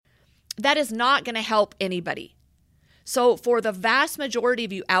that is not going to help anybody. So for the vast majority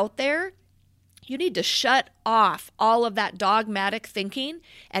of you out there, you need to shut off all of that dogmatic thinking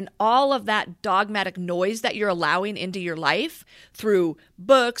and all of that dogmatic noise that you're allowing into your life through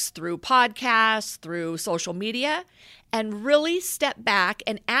books, through podcasts, through social media, and really step back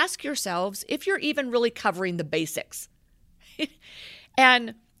and ask yourselves if you're even really covering the basics.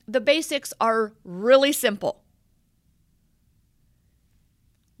 And the basics are really simple.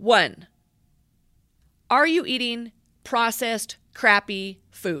 1, are you eating processed, crappy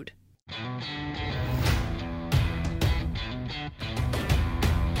food?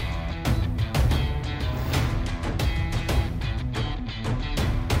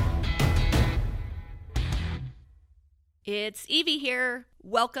 It's Evie here.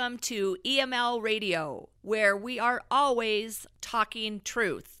 Welcome to EML Radio, where we are always talking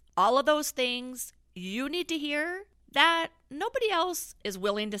truth. All of those things you need to hear that nobody else is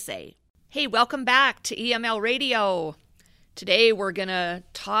willing to say. Hey, welcome back to EML Radio. Today we're going to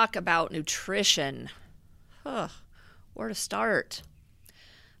talk about nutrition. Where to start?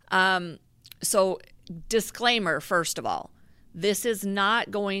 So disclaimer, first of all, this is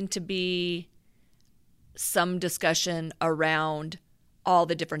not going to be some discussion around all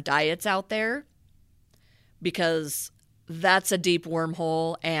the different diets out there, because that's a deep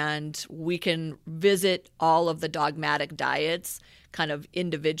wormhole and we can visit all of the dogmatic diets kind of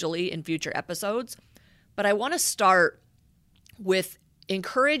individually in future episodes. But I want to start with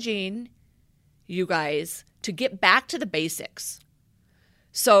encouraging you guys to get back to the basics.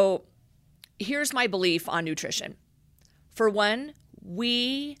 So here's my belief on nutrition. For one,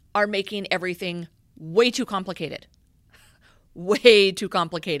 we are making everything way too complicated. Way too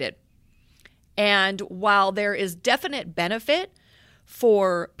complicated. And while there is definite benefit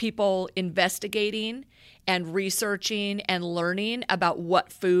for people investigating and researching and learning about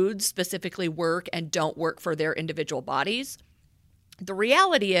what foods specifically work and don't work for their individual bodies, the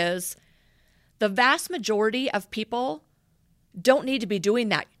reality is the vast majority of people don't need to be doing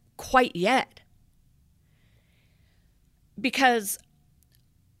that quite yet. Because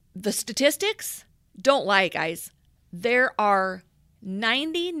the statistics don't lie, guys. There are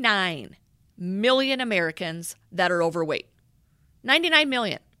 99 million Americans that are overweight. 99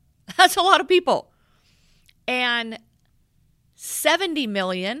 million. That's a lot of people. And 70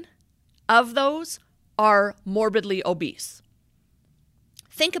 million of those are morbidly obese.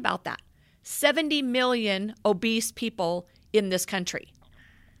 Think about that. 70 million obese people in this country.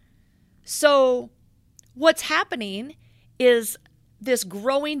 So what's happening is this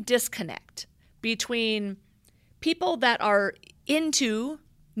growing disconnect between people that are into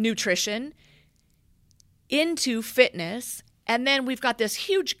nutrition, into fitness, and then we've got this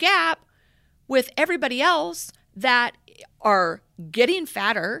huge gap with everybody else that are getting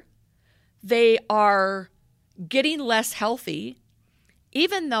fatter, they are getting less healthy,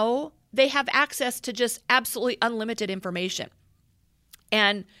 even though they have access to just absolutely unlimited information.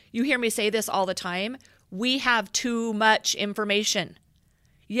 And you hear me say this all the time, we have too much information.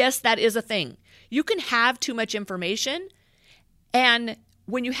 Yes, that is a thing. You can have too much information, and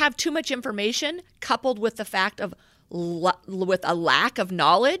when you have too much information coupled with the fact of with a lack of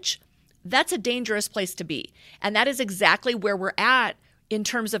knowledge, that's a dangerous place to be. And that is exactly where we're at in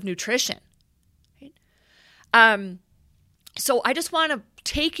terms of nutrition. Right? So I just want to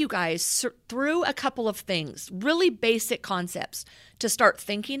take you guys through a couple of things, really basic concepts to start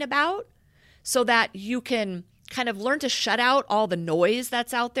thinking about so that you can kind of learn to shut out all the noise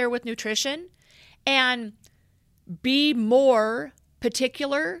that's out there with nutrition and be more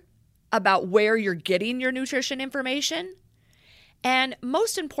particular about where you're getting your nutrition information. And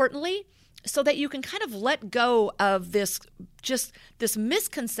most importantly, so that you can kind of let go of this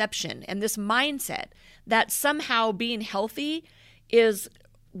misconception and this mindset that somehow being healthy is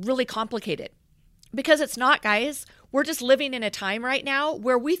really complicated. Because it's not, guys. We're just living in a time right now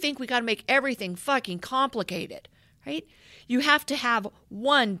where we think we got to make everything fucking complicated, right? You have to have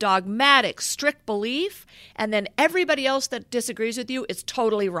one dogmatic, strict belief, and then everybody else that disagrees with you is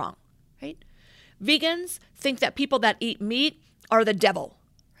totally wrong, right? Vegans think that people that eat meat are the devil,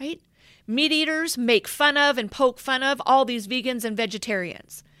 right? Meat eaters make fun of and poke fun of all these vegans and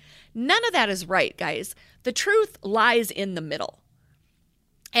vegetarians. None of that is right, guys. The truth lies in the middle.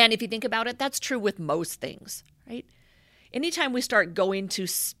 And if you think about it, that's true with most things, right? Anytime we start going to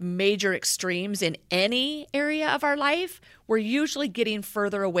major extremes in any area of our life, we're usually getting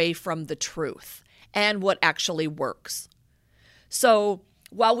further away from the truth and what actually works. So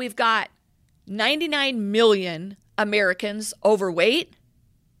while we've got 99 million Americans overweight,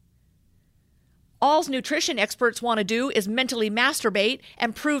 all nutrition experts want to do is mentally masturbate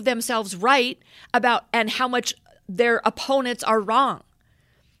and prove themselves right about and how much their opponents are wrong.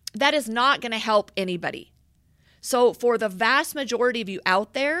 That is not going to help anybody. So for the vast majority of you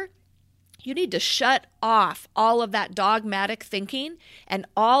out there, you need to shut off all of that dogmatic thinking and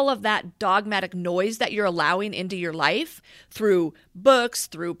all of that dogmatic noise that you're allowing into your life through books,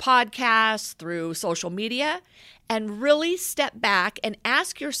 through podcasts, through social media, and really step back and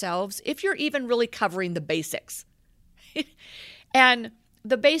ask yourselves if you're even really covering the basics. And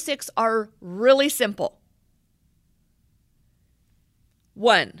the basics are really simple.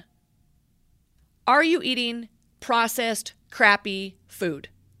 1, are you eating processed, crappy food?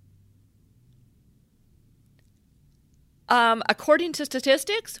 According to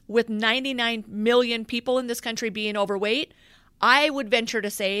statistics, with 99 million people in this country being overweight, I would venture to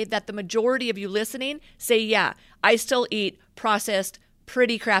say that the majority of you listening say, yeah, I still eat processed,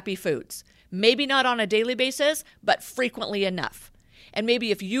 pretty crappy foods. Maybe not on a daily basis, but frequently enough. And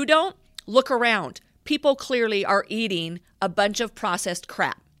maybe if you don't, look around. People clearly are eating a bunch of processed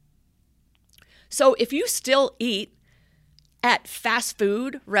crap. So if you still eat at fast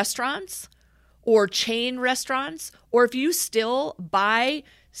food restaurants or chain restaurants, or if you still buy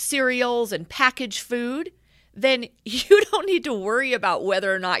cereals and packaged food, then you don't need to worry about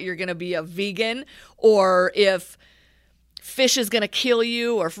whether or not you're going to be a vegan, or if fish is going to kill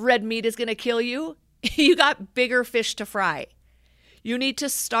you, or if red meat is going to kill you. You got bigger fish to fry. You need to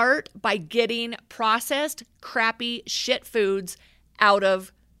start by getting processed, crappy shit foods out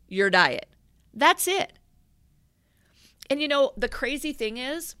of your diet. That's it. And the crazy thing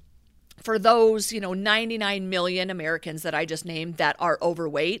is, for those, 99 million Americans that I just named that are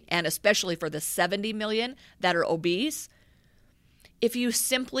overweight, and especially for the 70 million that are obese, if you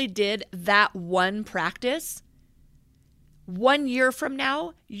simply did that one practice, 1 year from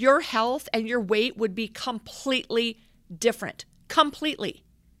now, your health and your weight would be completely different. Completely.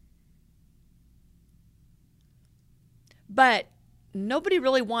 But nobody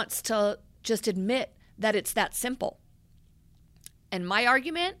really wants to just admit that it's that simple. And my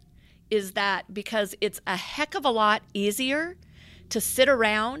argument is that because it's a heck of a lot easier to sit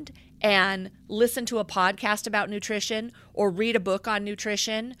around and listen to a podcast about nutrition, or read a book on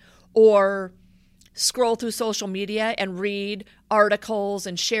nutrition, or scroll through social media and read articles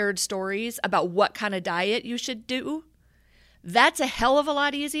and shared stories about what kind of diet you should do. That's a hell of a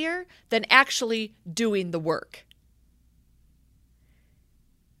lot easier than actually doing the work.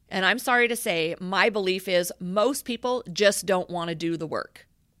 And I'm sorry to say, my belief is most people just don't want to do the work,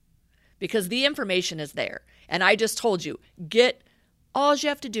 because the information is there. And I just told you, all you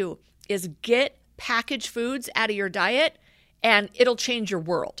have to do is get packaged foods out of your diet, and it'll change your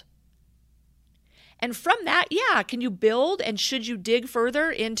world. And from that, can you build, and should you dig further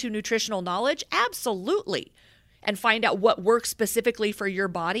into nutritional knowledge? Absolutely. And find out what works specifically for your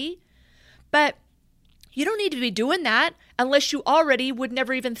body. But you don't need to be doing that unless you already would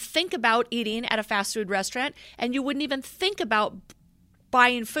never even think about eating at a fast food restaurant, and you wouldn't even think about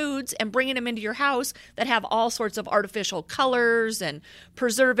buying foods and bringing them into your house that have all sorts of artificial colors and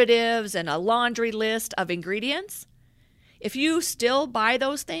preservatives and a laundry list of ingredients. If you still buy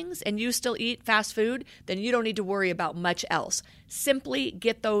those things and you still eat fast food, then you don't need to worry about much else. Simply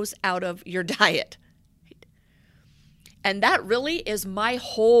get those out of your diet. And that really is my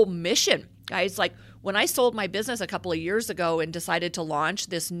whole mission, guys. Like, when I sold my business a couple of years ago and decided to launch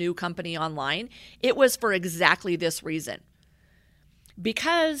this new company online, it was for exactly this reason.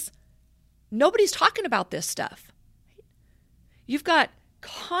 Because nobody's talking about this stuff. You've got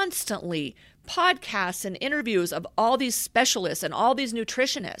constantly podcasts and interviews of all these specialists and all these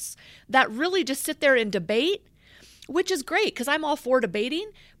nutritionists that really just sit there and debate, which is great because I'm all for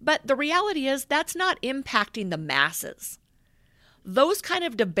debating, but the reality is that's not impacting the masses. Those kind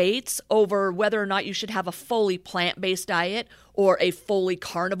of debates over whether or not you should have a fully plant-based diet or a fully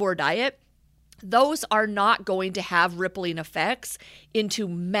carnivore diet, those are not going to have rippling effects into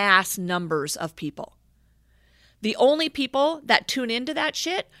mass numbers of people. The only people that tune into that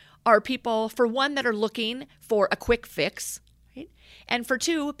shit are people, for one, that are looking for a quick fix, right? And for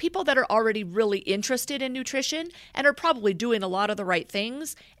two, people that are already really interested in nutrition and are probably doing a lot of the right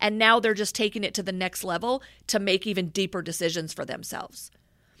things, and now they're just taking it to the next level to make even deeper decisions for themselves.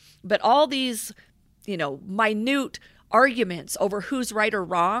 But all these, minute arguments over who's right or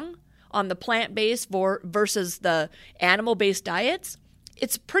wrong on the plant-based versus the animal-based diets,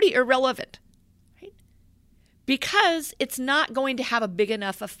 it's pretty irrelevant, right? Because it's not going to have a big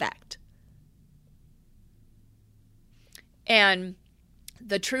enough effect. And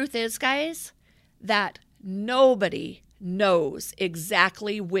the truth is, guys, that nobody knows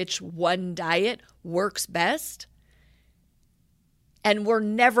exactly which one diet works best, and we're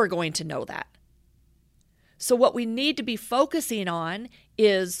never going to know that. So what we need to be focusing on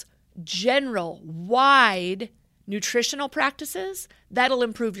is general, wide nutritional practices that'll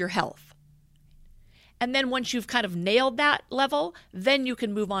improve your health. And then once you've kind of nailed that level, then you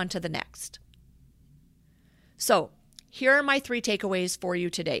can move on to the next. So here are my 3 takeaways for you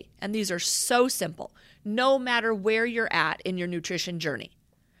today. And these are so simple, no matter where you're at in your nutrition journey.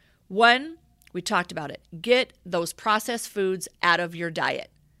 1, we talked about it. Get those processed foods out of your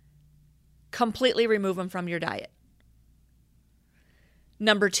diet. Completely remove them from your diet.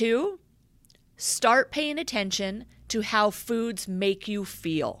 Number 2, start paying attention to how foods make you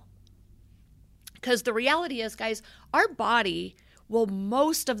feel. Because the reality is, guys, our body will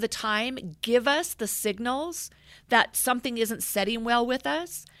most of the time give us the signals that something isn't setting well with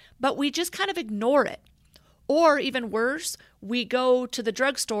us, but we just kind of ignore it. Or even worse, we go to the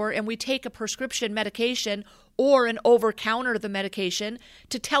drugstore and we take a prescription medication or an over-counter the medication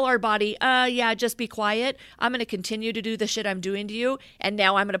to tell our body, yeah, just be quiet. I'm going to continue to do the shit I'm doing to you, and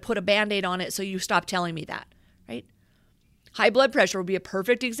now I'm going to put a Band-Aid on it so you stop telling me that, right? High blood pressure would be a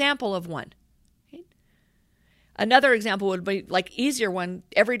perfect example of one. Right? Another example would be like easier one,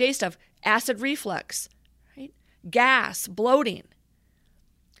 everyday stuff, acid reflux, right? Gas, bloating.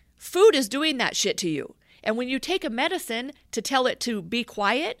 Food is doing that shit to you. And when you take a medicine to tell it to be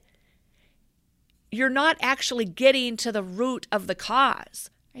quiet, you're not actually getting to the root of the cause,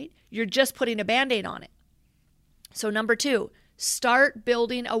 right? You're just putting a Band-Aid on it. So number 2, start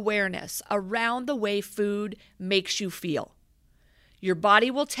building awareness around the way food makes you feel. Your body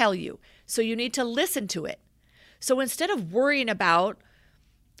will tell you, so you need to listen to it. So instead of worrying about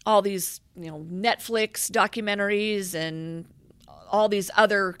all these, Netflix documentaries and all these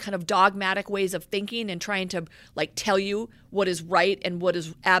other kind of dogmatic ways of thinking and trying to tell you what is right and what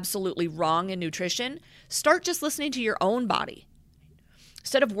is absolutely wrong in nutrition, start just listening to your own body.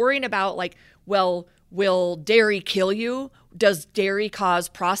 Instead of worrying about will dairy kill you? Does dairy cause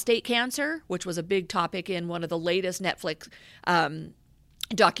prostate cancer? Which was a big topic in one of the latest Netflix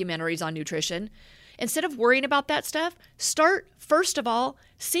documentaries on nutrition. Instead of worrying about that stuff, start, first of all,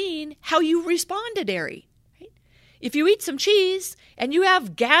 seeing how you respond to dairy. If you eat some cheese and you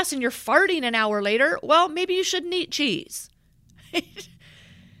have gas and you're farting an hour later, well, maybe you shouldn't eat cheese.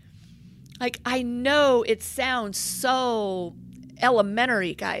 I know it sounds so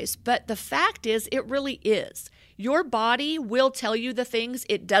elementary, guys, but the fact is it really is. Your body will tell you the things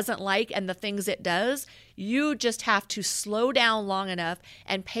it doesn't like and the things it does. You just have to slow down long enough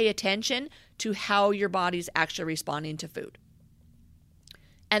and pay attention to how your body's actually responding to food.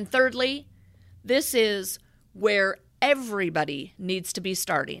 And thirdly, this is where everybody needs to be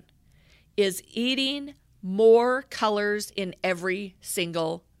starting, is eating more colors in every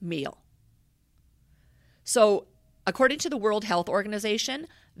single meal. So, according to the World Health Organization,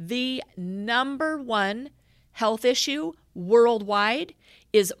 the number 1 health issue worldwide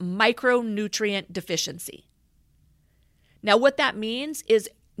is micronutrient deficiency. Now, what that means is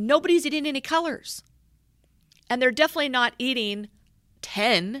nobody's eating any colors. And they're definitely not eating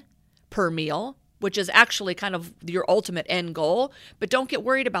 10 per meal, which is actually kind of your ultimate end goal, but don't get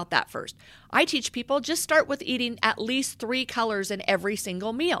worried about that first. I teach people just start with eating at least 3 colors in every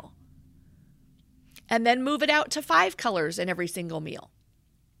single meal. And then move it out to 5 colors in every single meal.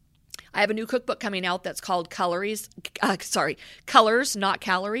 I have a new cookbook coming out that's called Colors, Not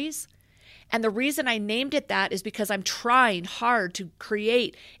Calories. And the reason I named it that is because I'm trying hard to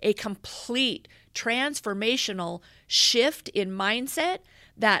create a complete transformational shift in mindset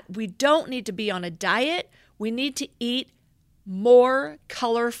that we don't need to be on a diet. We need to eat more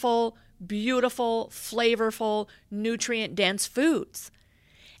colorful, beautiful, flavorful, nutrient-dense foods.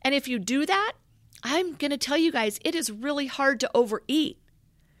 And if you do that, I'm going to tell you guys, it is really hard to overeat.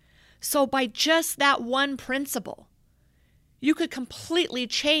 So by just that one principle, you could completely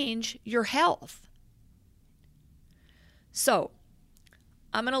change your health. So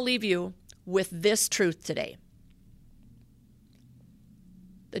I'm going to leave you with this truth today.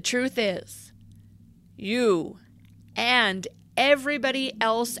 The truth is, you and everybody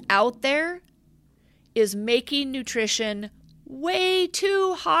else out there is making nutrition way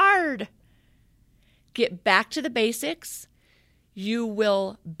too hard. Get back to the basics. You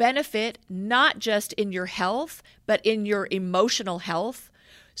will benefit not just in your health, but in your emotional health.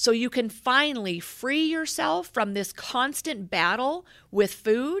 So you can finally free yourself from this constant battle with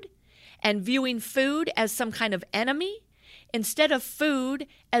food and viewing food as some kind of enemy instead of food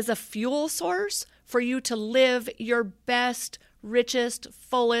as a fuel source for you to live your best, richest,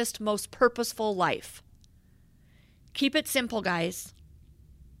 fullest, most purposeful life. Keep it simple, guys.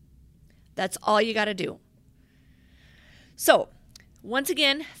 That's all you got to do. So, once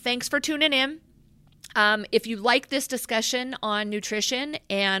again, thanks for tuning in. If you like this discussion on nutrition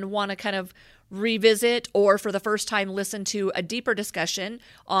and want to kind of revisit or for the first time listen to a deeper discussion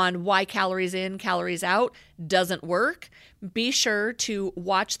on why calories in, calories out doesn't work, be sure to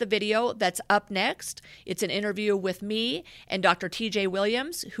watch the video that's up next. It's an interview with me and Dr. TJ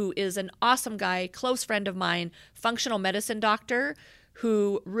Williams, who is an awesome guy, close friend of mine, functional medicine doctor,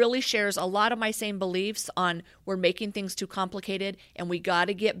 who really shares a lot of my same beliefs on we're making things too complicated and we got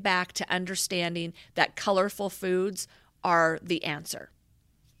to get back to understanding that colorful foods are the answer.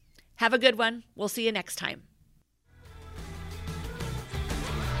 Have a good one. We'll see you next time.